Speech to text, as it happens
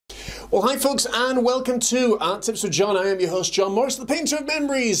Well, hi folks, and welcome to Art Tips with John. I am your host, John Morris, the painter of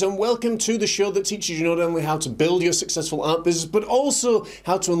memories, and welcome to the show that teaches you not only how to build your successful art business, but also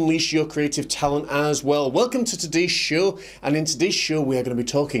how to unleash your creative talent as well. Welcome to today's show, and in today's show, we are going to be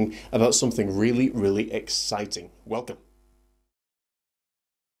talking about something really, really exciting. Welcome.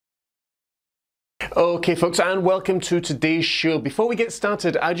 Okay folks, and welcome to today's show. Before we get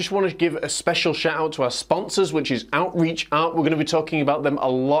started, I just want to give a special shout out to our sponsors, which is Outreach Art. We're going to be talking about them a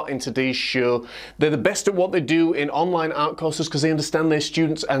lot in today's show. They're the best at what they do in online art courses because they understand their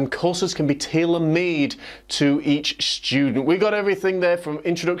students, and courses can be tailor-made to each student. We got everything there from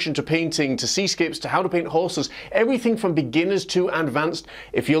introduction to painting, to seascapes, to how to paint horses, everything from beginners to advanced.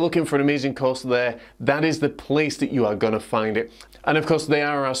 If you're looking for an amazing course there, that is the place that you are going to find it. And of course, they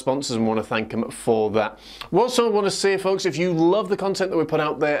are our sponsors, and we want to thank them for that. We also want to say, folks, if you love the content that we put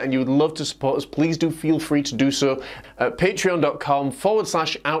out there and you would love to support us, please do feel free to do so at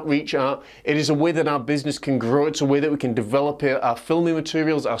patreon.com/outreachart. It is a way that our business can grow. It's a way that we can develop our filming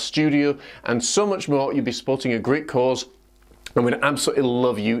materials, our studio, and so much more. You'll be supporting a great cause, and we'd absolutely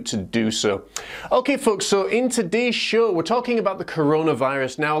love you to do so. Okay folks, so in today's show, we're talking about the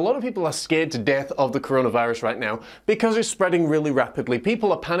coronavirus. Now, a lot of people are scared to death of the coronavirus right now because it's spreading really rapidly.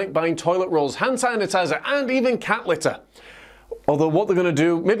 People are panic buying toilet rolls, hand sanitizer, and even cat litter. Although what they're going to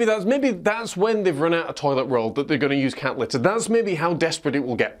do, maybe that's when they've run out of toilet roll that they're going to use cat litter. That's maybe how desperate it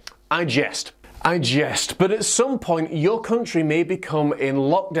will get. I jest, but at some point your country may become in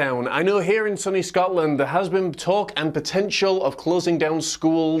lockdown. I know here in sunny Scotland there has been talk and potential of closing down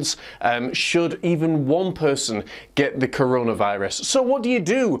schools should even one person get the coronavirus. So what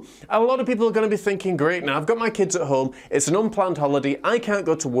do? A lot of people are going to be thinking, great, now I've got my kids at home, it's an unplanned holiday, I can't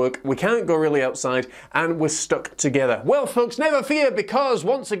go to work, we can't go really outside, and we're stuck together. Well folks, never fear, because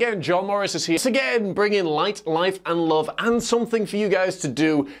once again John Morris is here. Once again, bringing light, life and love, and something for you guys to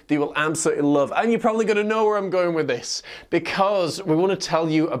do that you will absolutely love. And you're probably going to know where I'm going with this, because we want to tell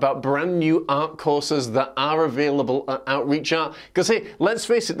you about brand new art courses that are available at Outreach Art. Because hey, let's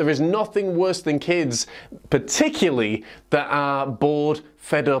face it, there is nothing worse than kids, particularly that are bored,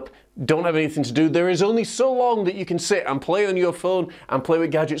 fed up, don't have anything to do. There is only so long that you can sit and play on your phone and play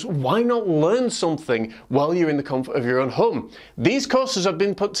with gadgets. Why not learn something while you're in the comfort of your own home? These courses have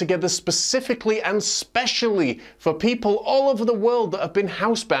been put together specifically and specially for people all over the world that have been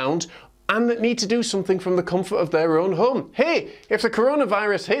housebound and that need to do something from the comfort of their own home. Hey, if the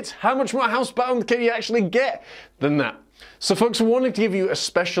coronavirus hits, how much more housebound can you actually get than that? So folks, we wanted to give you a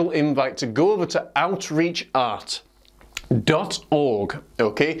special invite to go over to outreachart.org,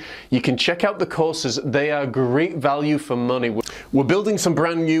 okay? You can check out the courses. They are great value for money. We're building some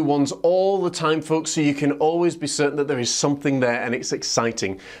brand new ones all the time, folks, so you can always be certain that there is something there and it's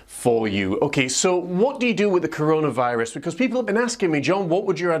exciting for you. Okay, so what do you do with the coronavirus? Because people have been asking me, John, what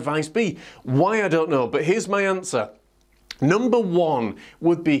would your advice be? Why, I don't know, but here's my answer. Number one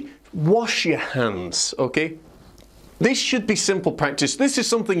would be wash your hands, okay? This should be simple practice. This is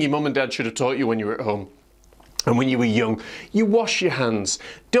something your mum and dad should have taught you when you were at home. And when you were young, you wash your hands.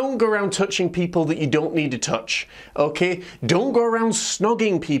 Don't go around touching people that you don't need to touch, okay? Don't go around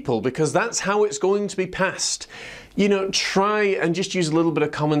snogging people, because that's how it's going to be passed. You know, try and just use a little bit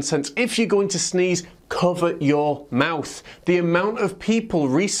of common sense. If you're going to sneeze, cover your mouth. The amount of people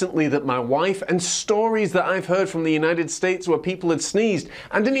recently that my wife, and stories that I've heard from the United States where people had sneezed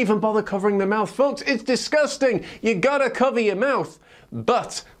and didn't even bother covering their mouth. Folks, it's disgusting. You gotta cover your mouth.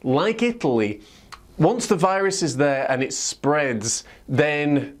 But like Italy, once the virus is there and it spreads,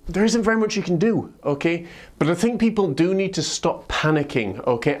 then there isn't very much you can do, okay? But I think people do need to stop panicking,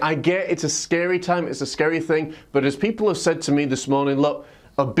 okay? I get it's a scary time, it's a scary thing, but as people have said to me this morning, look,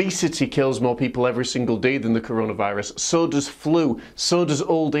 obesity kills more people every single day than the coronavirus. So does flu, so does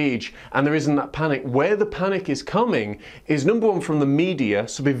old age, and there isn't that panic. Where the panic is coming is, number one, from the media,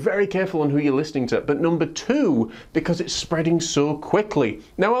 so be very careful on who you're listening to, but number two, because it's spreading so quickly.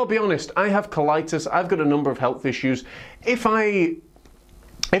 Now, I'll be honest, I have colitis, I've got a number of health issues.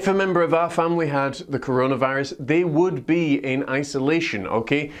 If a member of our family had the coronavirus, they would be in isolation,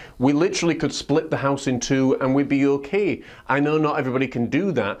 okay? We literally could split the house in two and we'd be okay. I know not everybody can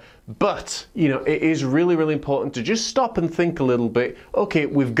do that, but, you know, it is really, really important to just stop and think a little bit. Okay,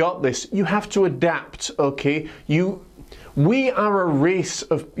 we've got this. You have to adapt, okay? We are a race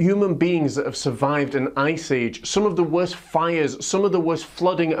of human beings that have survived an ice age, some of the worst fires, some of the worst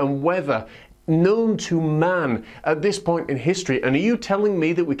flooding and weather known to man at this point in history. And are you telling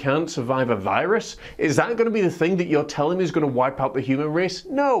me that we can't survive a virus? Is that going to be the thing that you're telling me is going to wipe out the human race?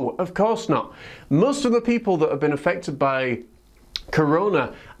 No, of course not. Most of the people that have been affected by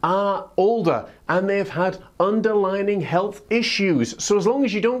corona are older and they've had underlying health issues. So as long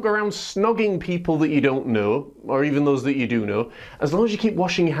as you don't go around snogging people that you don't know, or even those that you do know, as long as you keep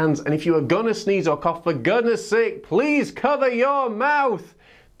washing your hands, and if you are gonna sneeze or cough, for goodness sake, please cover your mouth,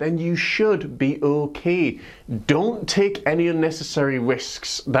 then you should be okay. Don't take any unnecessary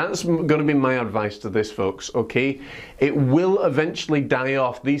risks. That's going to be my advice to this, folks, okay? It will eventually die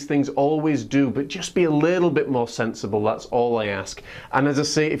off. These things always do, but just be a little bit more sensible. That's all I ask. And as I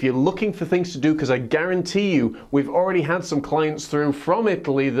say, if you're looking for things to do, because I guarantee you, we've already had some clients through from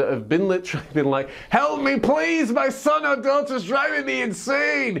Italy that have been literally been like, help me please, my son or daughter's driving me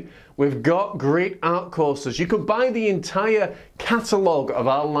insane. We've got great art courses. You could buy the entire catalogue of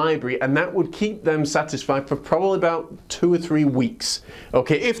our library and that would keep them satisfied for probably about 2 or 3 weeks.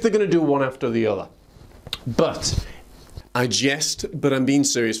 Okay, if they're going to do one after the other. But I jest, but I'm being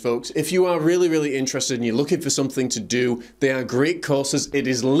serious, folks. If you are really, really interested and you're looking for something to do, they are great courses. It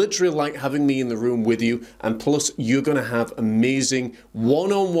is literally like having me in the room with you, and plus you're going to have amazing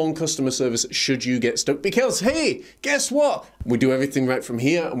one-on-one customer service should you get stuck. Because, hey, guess what? We do everything right from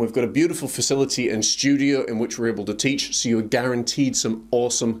here, and we've got a beautiful facility and studio in which we're able to teach, so you're guaranteed some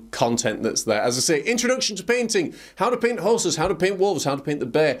awesome content that's there. As I say, introduction to painting, how to paint horses, how to paint wolves, how to paint the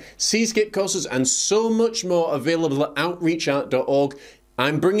bear, seascape courses, and so much more available at outreachart.org.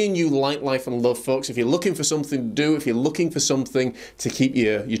 I'm bringing you light, life, and love, folks. If you're looking for something to do, if you're looking for something to keep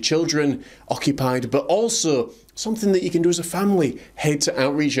your children occupied, but also something that you can do as a family, head to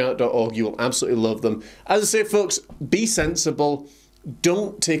outreachart.org. You will absolutely love them. As I say, folks, be sensible,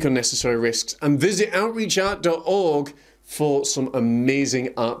 don't take unnecessary risks, and visit outreachart.org for some amazing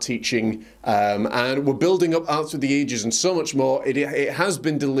art teaching, and we're building up Art Through the Ages and so much more. It has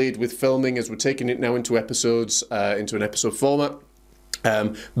been delayed with filming as we're taking it now into episodes, into an episode format.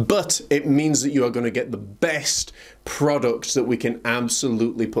 But it means that you are going to get the best products that we can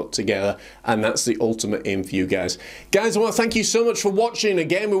absolutely put together, and that's the ultimate aim for you guys. Guys, I want to thank you so much for watching.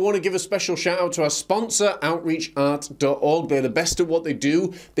 Again, we want to give a special shout out to our sponsor, outreachart.org. They're the best at what they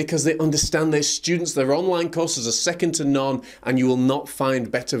do because they understand their students. Their online courses are second to none, and you will not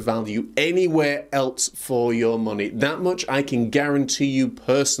find better value anywhere else for your money. That much I can guarantee you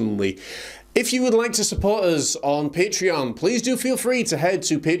personally. If you would like to support us on Patreon, please do feel free to head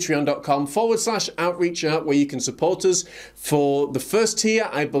to patreon.com/outreachart where you can support us. For the first tier,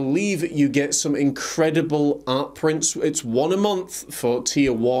 I believe you get some incredible art prints. It's 1 a month for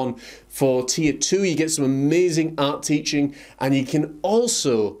tier 1. For tier 2, you get some amazing art teaching, and you can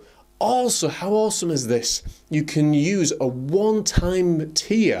also, how awesome is this? You can use a one-time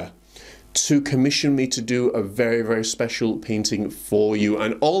tier to commission me to do a very, very special painting for you.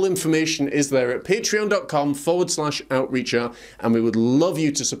 And all information is there at patreon.com/outreachart, and we would love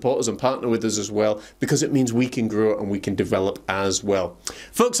you to support us and partner with us as well, because it means we can grow and we can develop as well.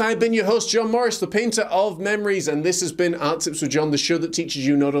 Folks, I've been your host, John Morris, the painter of memories, and this has been Art Tips with John, the show that teaches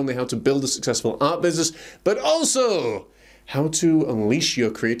you not only how to build a successful art business, but also how to unleash your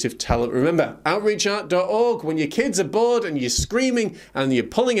creative talent. Remember, outreachart.org. When your kids are bored and you're screaming and you're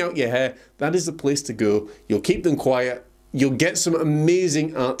pulling out your hair, that is the place to go. You'll keep them quiet. You'll get some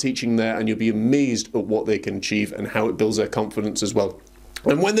amazing art teaching there, and you'll be amazed at what they can achieve and how it builds their confidence as well.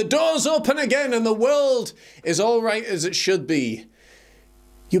 And when the doors open again and the world is all right as it should be,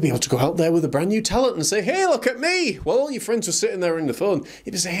 you'll be able to go out there with a brand new talent and say, hey, look at me. While all your friends were sitting there in the phone,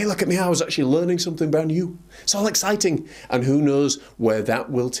 you'd say, hey, look at me. I was actually learning something brand new. It's all exciting. And who knows where that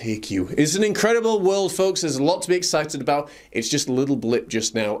will take you. It's an incredible world, folks. There's a lot to be excited about. It's just a little blip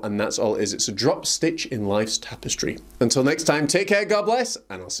just now, and that's all it is. It's a drop stitch in life's tapestry. Until next time, take care, God bless,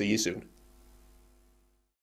 and I'll see you soon.